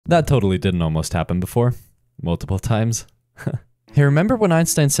That totally didn't almost happen before. Multiple times. Hey, remember when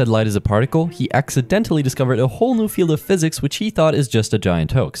Einstein said light is a particle? He accidentally discovered a whole new field of physics which he thought is just a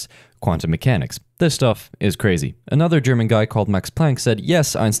giant hoax. Quantum mechanics. This stuff is crazy. Another German guy called Max Planck said,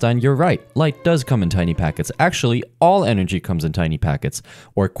 yes, Einstein, you're right. Light does come in tiny packets. Actually, all energy comes in tiny packets.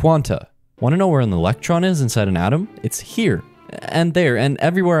 Or quanta. Want to know where an electron is inside an atom? It's here. And there, and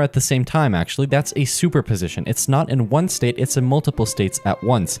everywhere at the same time, actually. That's a superposition. It's not in one state, it's in multiple states at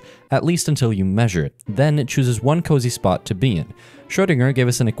once, at least until you measure it. Then it chooses one cozy spot to be in. Schrödinger gave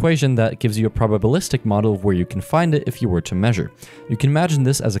us an equation that gives you a probabilistic model of where you can find it if you were to measure. You can imagine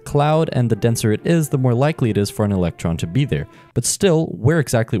this as a cloud, and the denser it is, the more likely it is for an electron to be there. But still, where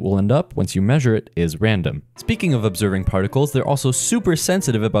exactly it will end up once you measure it is random. Speaking of observing particles, they're also super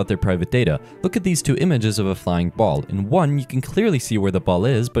sensitive about their private data. Look at these two images of a flying ball. In one, you can clearly see where the ball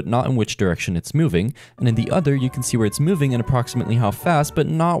is, but not in which direction it's moving, and in the other, you can see where it's moving and approximately how fast, but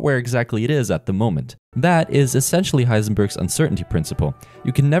not where exactly it is at the moment. That is essentially Heisenberg's uncertainty principle.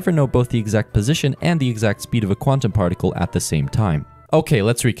 You can never know both the exact position and the exact speed of a quantum particle at the same time. Okay,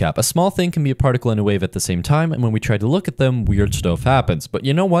 let's recap. A small thing can be a particle and a wave at the same time, and when we try to look at them, weird stuff happens. But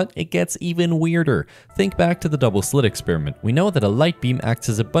you know what? It gets even weirder. Think back to the double slit experiment. We know that a light beam acts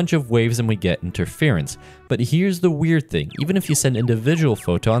as a bunch of waves and we get interference. But here's the weird thing. Even if you send individual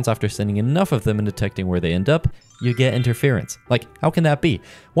photons after sending enough of them and detecting where they end up, you get interference. Like, how can that be?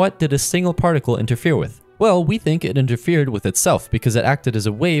 What did a single particle interfere with? Well, we think it interfered with itself because it acted as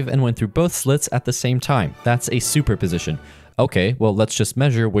a wave and went through both slits at the same time. That's a superposition. Okay, well, let's just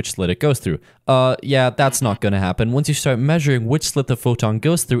measure which slit it goes through. Yeah, that's not gonna happen. Once you start measuring which slit the photon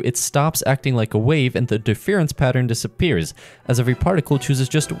goes through, it stops acting like a wave and the interference pattern disappears, as every particle chooses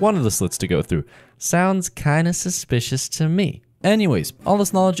just one of the slits to go through. Sounds kinda suspicious to me. Anyways, all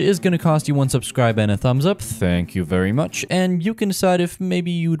this knowledge is going to cost you one subscribe and a thumbs up. Thank you very much. And you can decide if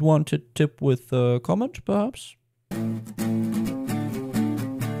maybe you'd want to tip with a comment, perhaps?